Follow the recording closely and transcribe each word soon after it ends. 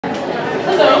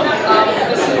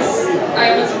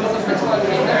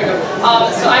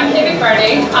So I'm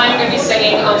McBurnie. I'm going to be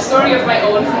singing A Story of My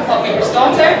Own from Clockmaker's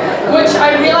Daughter, which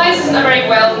I realise isn't a very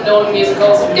well-known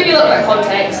musical, so I'll give you a little bit of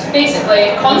context.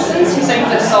 Basically, Constance, who sings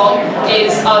this song,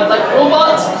 is a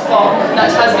robot clock that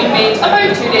has been made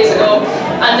about 2 days ago,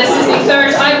 and this is the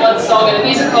third I Want song in a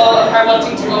musical of her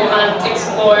wanting to go and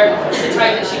explore the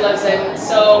town that she lives in.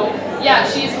 So yeah,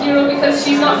 she's a hero because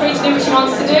she's not afraid to do what she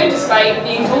wants to do, despite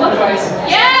being told otherwise.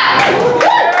 Yeah!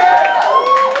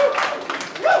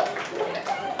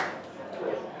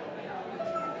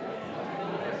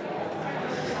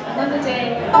 Another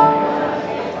day,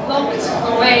 locked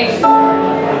away,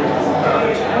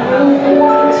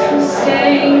 told to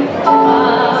stay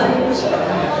alive.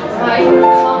 I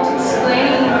can't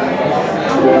explain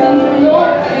how no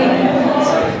pains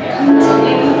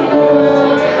contain the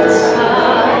world outside.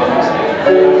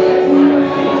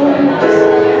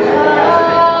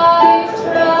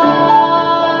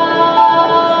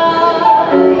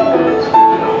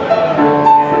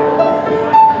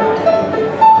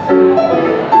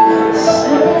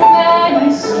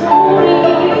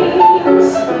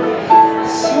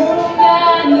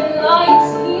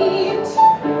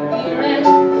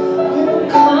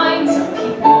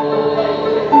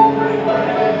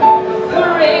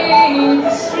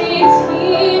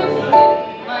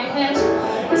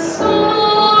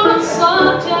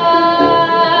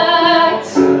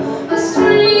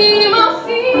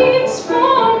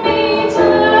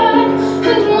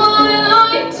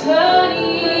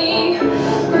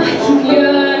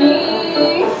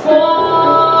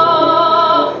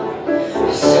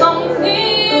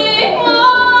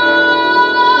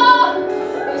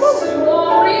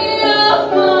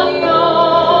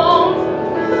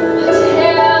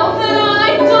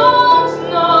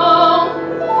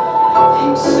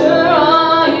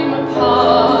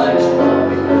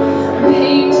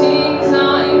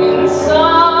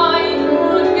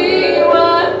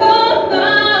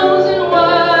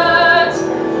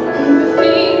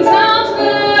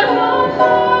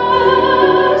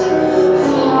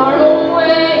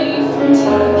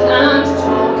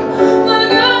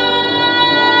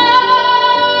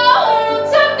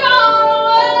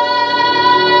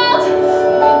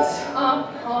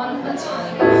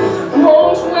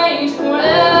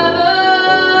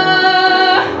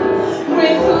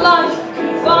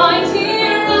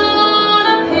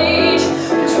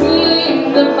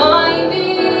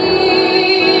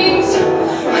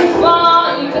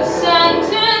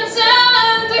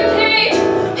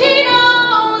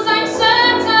 Heaven knows I've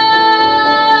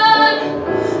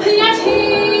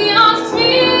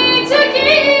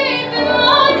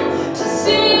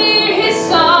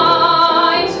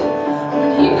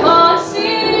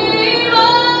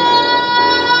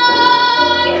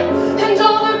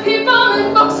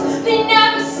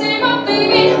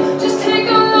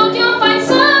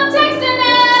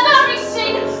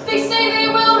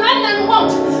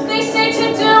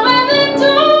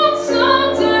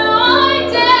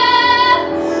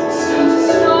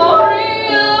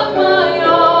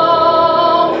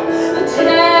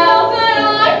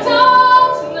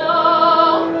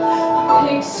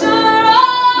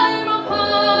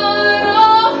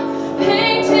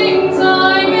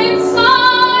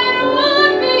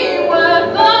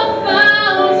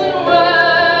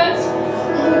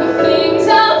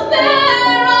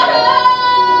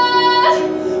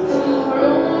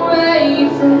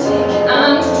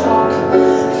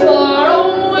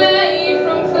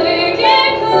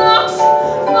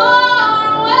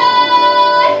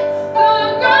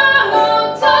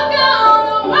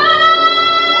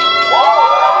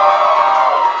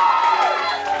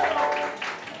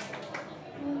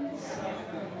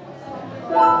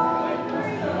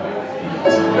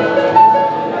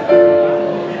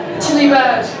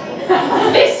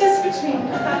This is between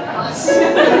us.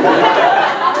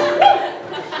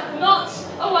 Not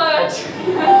a word.